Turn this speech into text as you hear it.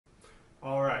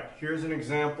Alright, here's an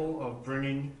example of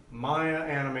bringing Maya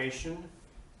animation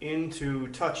into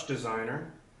Touch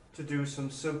Designer to do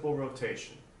some simple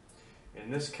rotation.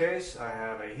 In this case, I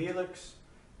have a helix.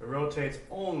 It rotates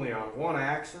only on one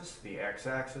axis, the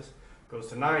x-axis, goes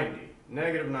to 90,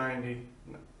 negative 90,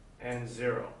 and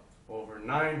 0, over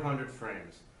 900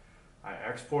 frames. I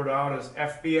export out as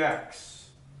FBX.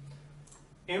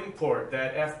 Import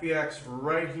that FBX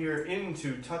right here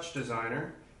into Touch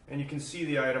Designer, and you can see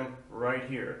the item right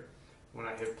here. When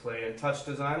I hit play in Touch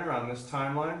Designer on this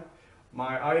timeline,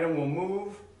 my item will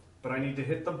move, but I need to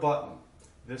hit the button.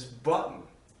 This button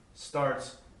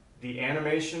starts the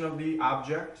animation of the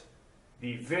object,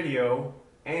 the video,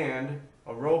 and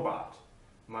a robot.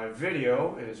 My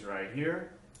video is right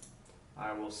here.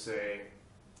 I will say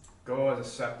go as a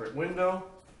separate window.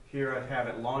 Here I have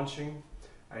it launching.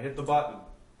 I hit the button.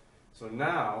 So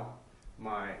now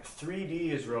my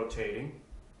 3D is rotating,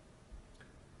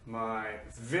 my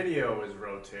video is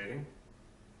rotating,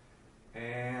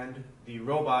 and the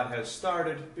robot has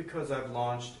started because I've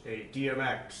launched a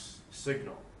DMX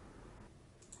signal.